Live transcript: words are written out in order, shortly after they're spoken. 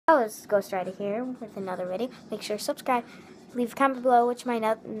It's Ghost Rider here with another video. Make sure to subscribe, leave a comment below which my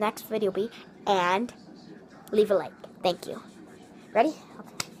next video will be, and leave a like. Thank you. Ready?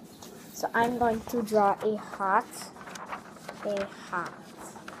 Okay. So I'm going to draw a heart. Okay.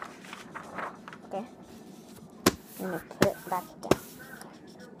 I'm going to put it back down.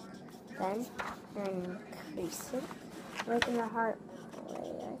 Then I'm going to crease it. Making the heart. Wait,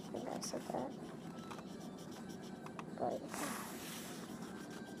 I think I said that. But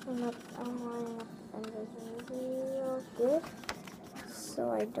I'm lining up and it's real good,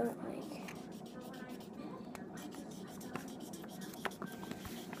 so I don't like.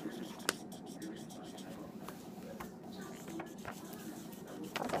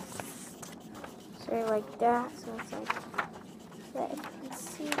 Okay, so like that, so it's like that. You can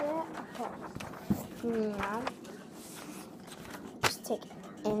see that. Okay, now just take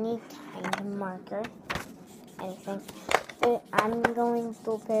any kind of marker, anything. I'm going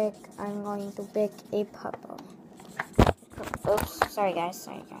to pick a purple. Oops, sorry guys.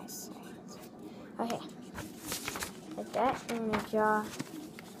 Okay, like that, I'm gonna draw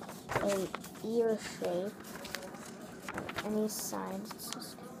a ear shape on any side.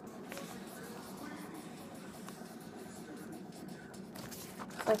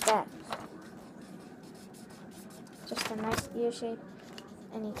 Like that. Just a nice ear shape,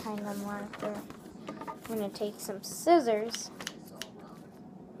 any kind of marker. I'm gonna take some scissors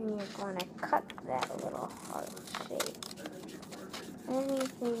and you're gonna cut that little heart shape.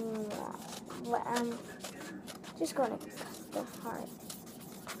 Anything you want. But I'm just gonna cut the heart.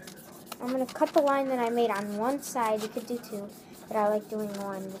 I'm gonna cut the line that I made on one side. You could do two, but I like doing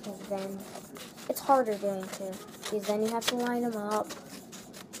one because then it's harder doing two. Because then you have to line them up.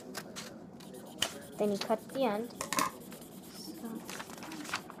 Then you cut the end.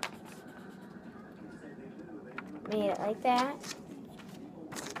 Made it like that.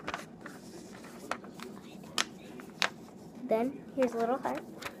 Then here's a little heart.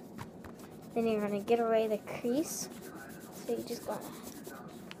 Then you're gonna get away the crease. So you just gonna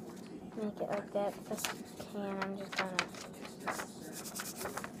make it like that best you can. I'm just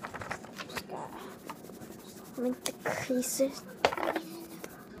gonna make the creases.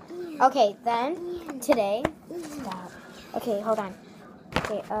 Okay, then today. Stop. Okay, hold on.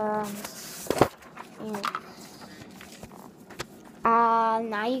 Okay,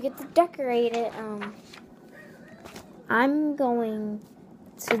 now you get to decorate it. I'm going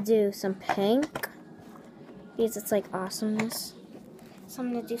to do some pink because it's like awesomeness. So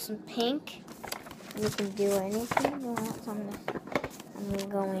I'm gonna do some pink. You can do anything you want. So I'm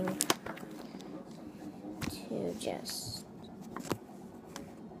going to just.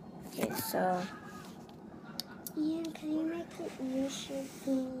 Okay, so. Yeah, can you make it ear shape for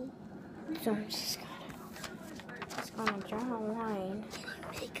me? So I'm just gonna draw a line.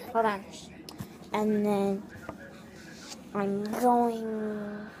 Hold on. And then I'm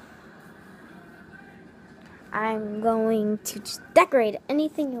going to just decorate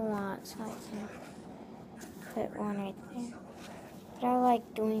anything you want. So I can put one right there. But I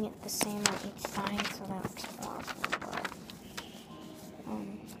like doing it the same on each side, so that looks awesome.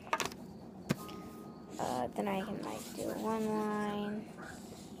 Then I can like do one line,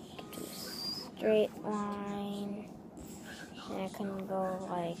 do a straight line, and I can go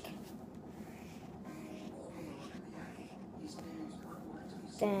like.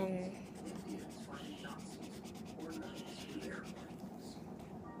 Then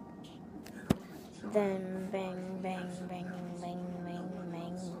bang, bang, bang, bang, bang, bang,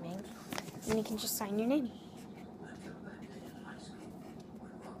 bang. And you can just sign your name.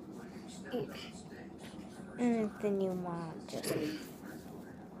 And then you want just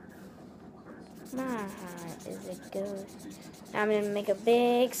my heart is a ghost. Now I'm gonna make a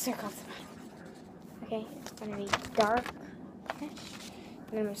big circle. Okay, it's gonna be dark. Okay.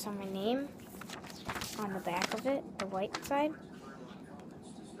 I'm gonna sign my name on the back of it, the white side.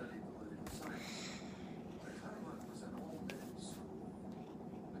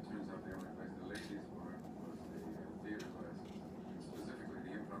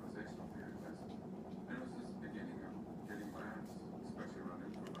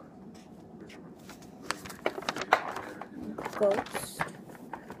 Ghost.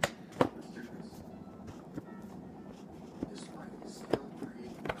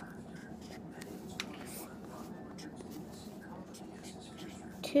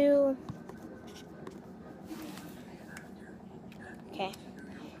 Two. Okay.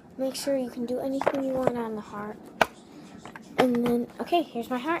 Make sure you can do anything you want on the heart. And then, okay, here's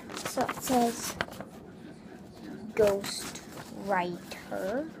my heart. So it says Ghost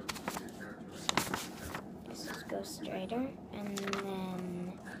Rider. This is Ghost Rider. And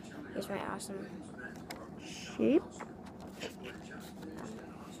then Here's my awesome shape.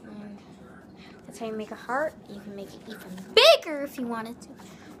 And that's how you make a heart. You can make it even bigger if you wanted to.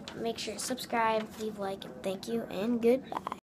 Make sure to subscribe, leave a like, and thank you, and goodbye.